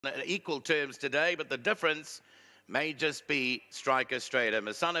equal terms today, but the difference may just be striker straight.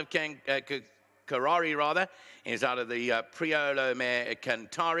 A son of Karari, rather, is out of the Priolo mare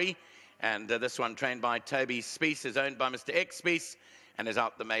Cantari, and this one trained by Toby Speece is owned by Mr. X Speece and is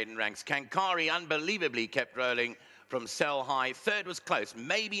out the maiden ranks. Kankari unbelievably kept rolling from Sell High. Third was close,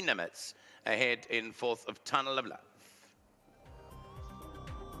 maybe Nimitz ahead in fourth of Tunnel of Love.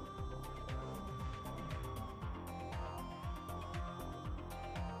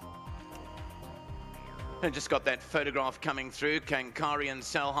 I just got that photograph coming through. Kankari and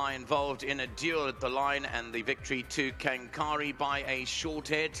Sell High involved in a duel at the line, and the victory to Kankari by a short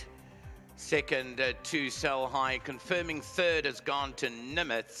head. Second to Sell High. Confirming third has gone to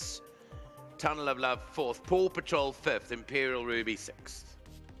Nimitz. Tunnel of Love fourth. Paw Patrol fifth. Imperial Ruby sixth.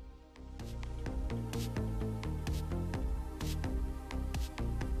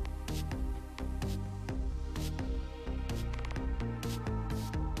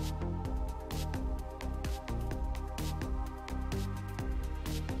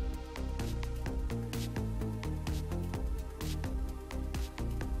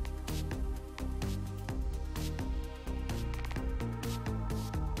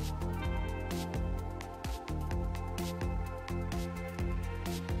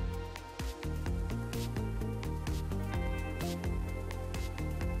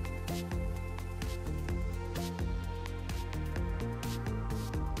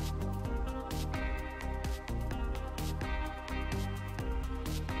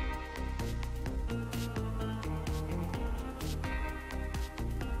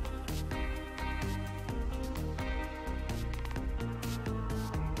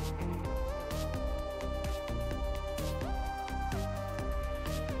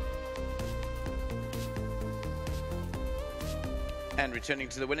 And returning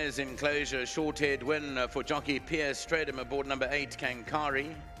to the winners' enclosure, short-haired win for jockey Pierre Stradham aboard number 8,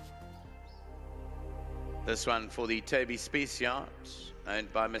 Kankari. This one for the Toby Speece yard,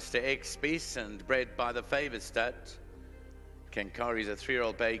 owned by Mr. X Speece and bred by the Favour Stud. Kankari's a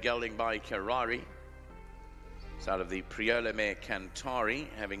 3-year-old bay gelding by Karari. It's out of the Priolo mare Cantari,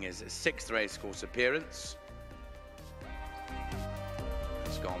 having his 6th racecourse appearance.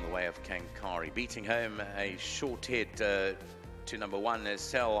 It's gone the way of Kankari, beating home a short-haired to number 1 is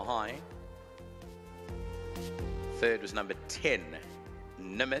Sell High. Third was number 10,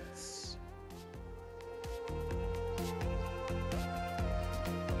 Nimitz.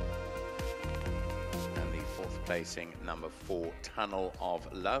 And the 4th placing, number 4, Tunnel of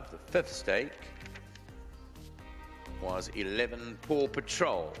Love. The 5th stake was 11, Paw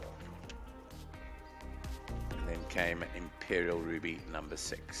Patrol. And then came Imperial Ruby, number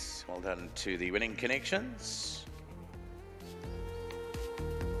 6. Well done to the winning connections.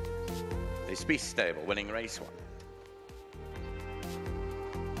 The Speece stable winning race 1.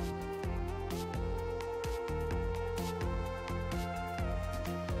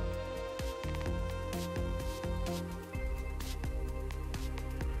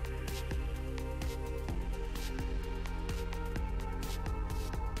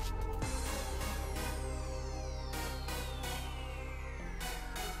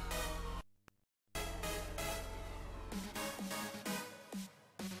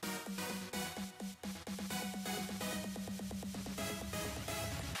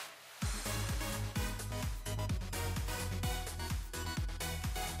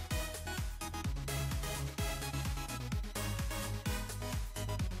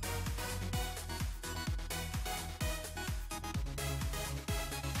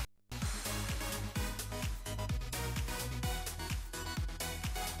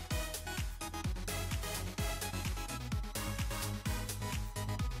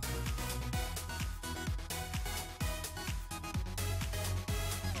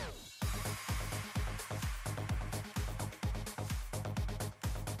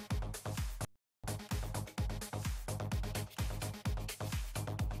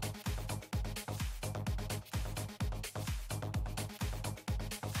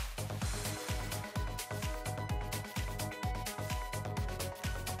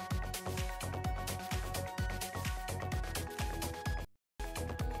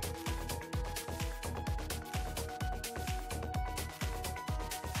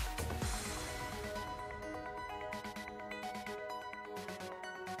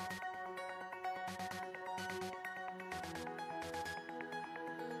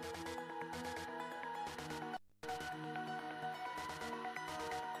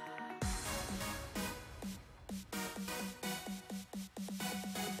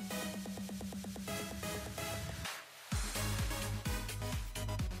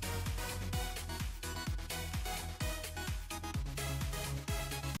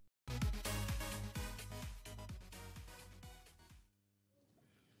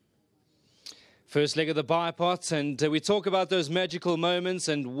 First leg of the bipot, and we talk about those magical moments,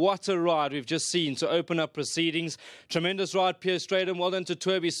 and what a ride we've just seen to open up proceedings. Tremendous ride, Pierre Stratum. Well done to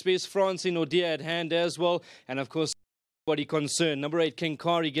Toby Spies, Francine Ordia at hand as well, and of course, everybody concerned. Number 8, King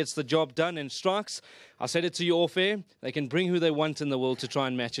Kari gets the job done and strikes. I said it to you off air, they can bring who they want in the world to try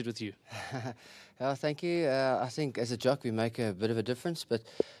and match it with you. Thank you. I think as a jock we make a bit of a difference, but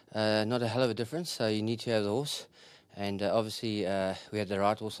not a hell of a difference, so you need to have the horse. And obviously we had the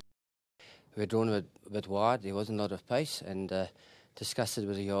right horse. We were drawn a bit wide, there wasn't a lot of pace, and discussed it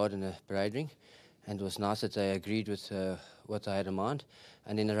with the yard and the parade ring, and it was nice that they agreed with what I had in mind,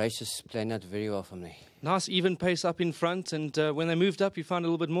 and then the race just planned out very well for me. Nice even pace up in front, and when they moved up you found a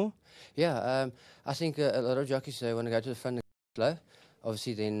little bit more? Yeah, I think a lot of jockeys, they want to go to the front and slow.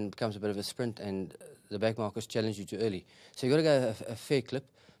 Obviously then becomes a bit of a sprint, and the back markers challenge you too early. So you've got to go a fair clip,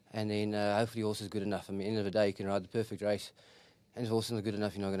 and then hopefully the horse is good enough. I mean, at the end of the day you can ride the perfect race, and if the horse is not good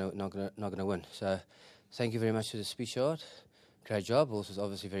enough, you're not going to win. So thank you very much to the speech yard. Great job. Horse was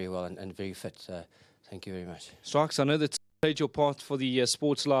obviously very well and very fit. So thank you very much. Strikes, I know that played your part for the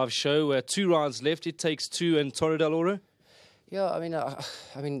Sports Live show. 2 rides left. It takes 2 and Torre del Oro. Yeah, I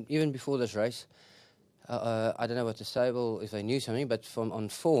mean, even before this race, I don't know what the stable, if they knew something, but on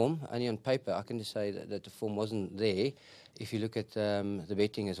form, only on paper, I can just say that the form wasn't there. If you look at the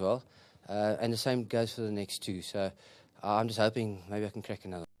betting as well, and the same goes for the next 2. So I'm just hoping maybe I can crack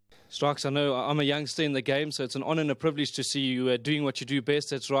another. Strikes, I know I'm a youngster in the game, so it's an honour and a privilege to see you doing what you do best.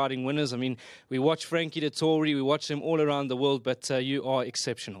 That's riding winners. I mean, we watch Frankie Dettori, we watch them all around the world, but you are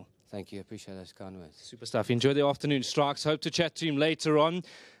exceptional. Thank you. I appreciate those kind words. Super stuff. Enjoy the afternoon, Strikes. Hope to chat to him later on.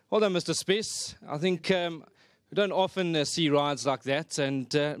 Well done, Mr. Spies. I think we don't often see rides like that,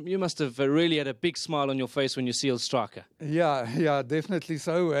 and you must have really had a big smile on your face when you sealed Striker. Yeah, definitely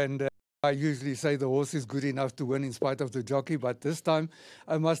so. And I usually say the horse is good enough to win in spite of the jockey, but this time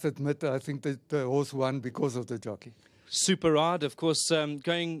I must admit I think that the horse won because of the jockey. Super ride, of course.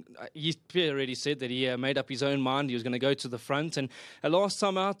 Pierre already said that he made up his own mind. He was going to go to the front, and last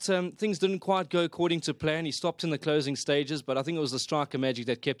time out, things didn't quite go according to plan. He stopped in the closing stages, but I think it was the Striker magic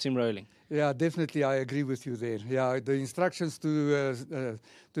that kept him rolling. Yeah, definitely, I agree with you there. Yeah, the instructions to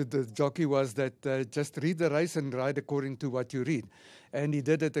the jockey was that just read the race and ride according to what you read, and he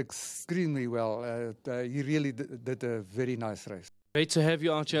did it extremely well. He really did a very nice race. Great to have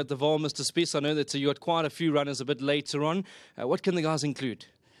you out here at the VAAL, Mr. Spies. I know that you had quite a few runners a bit later on. What can the guys include?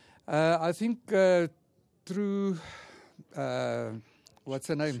 I think through, what's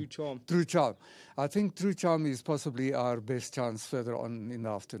her name? True Charm. True Charm. I think True Charm is possibly our best chance further on in the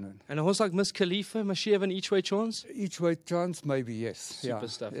afternoon. And a horse like Miss Khalifa, must she have an each-way chance? Each-way chance, maybe, yes. Super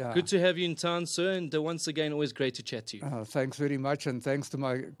stuff. Yeah. Good to have you in town, sir, and once again, always great to chat to you. Thanks very much, and thanks to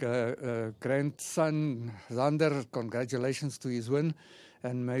my grandson, Zander. Congratulations to his win,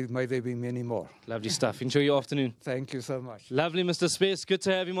 and may there be many more. Lovely stuff. Enjoy your afternoon. Thank you so much. Lovely, Mr. Spies. Good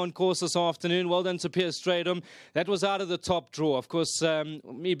to have him on course this afternoon. Well done to Pierre Stratum. That was out of the top draw. Of course,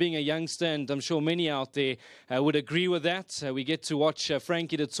 me being a youngster, and I'm sure many out there would agree with that. We get to watch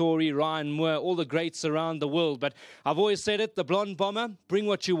Frankie Dettori, Ryan Moore, all the greats around the world. But I've always said it, the blonde bomber, bring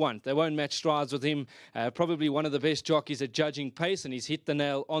what you want. They won't match strides with him. Probably one of the best jockeys at judging pace, and he's hit the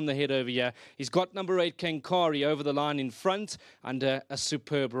nail on the head over here. He's got number 8, King Kari, over the line in front under a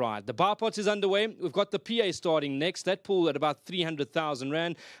superb ride. The bipot is underway. We've got the PA starting next. That pool at about 300,000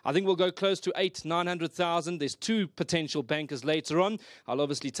 Rand. I think we'll go close to 900,000. There's 2 potential bankers later on. I'll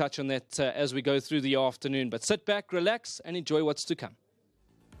obviously touch on that as we go through the afternoon. But sit back, relax, and enjoy what's to come.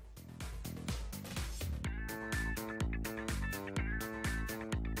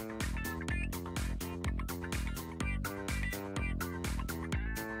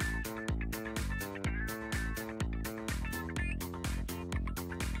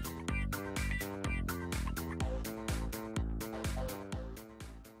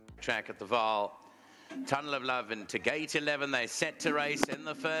 Track at the VAAL. Tunnel of Love into gate 11. They're set to race in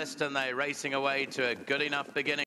the first, and they're racing away to a good enough beginning.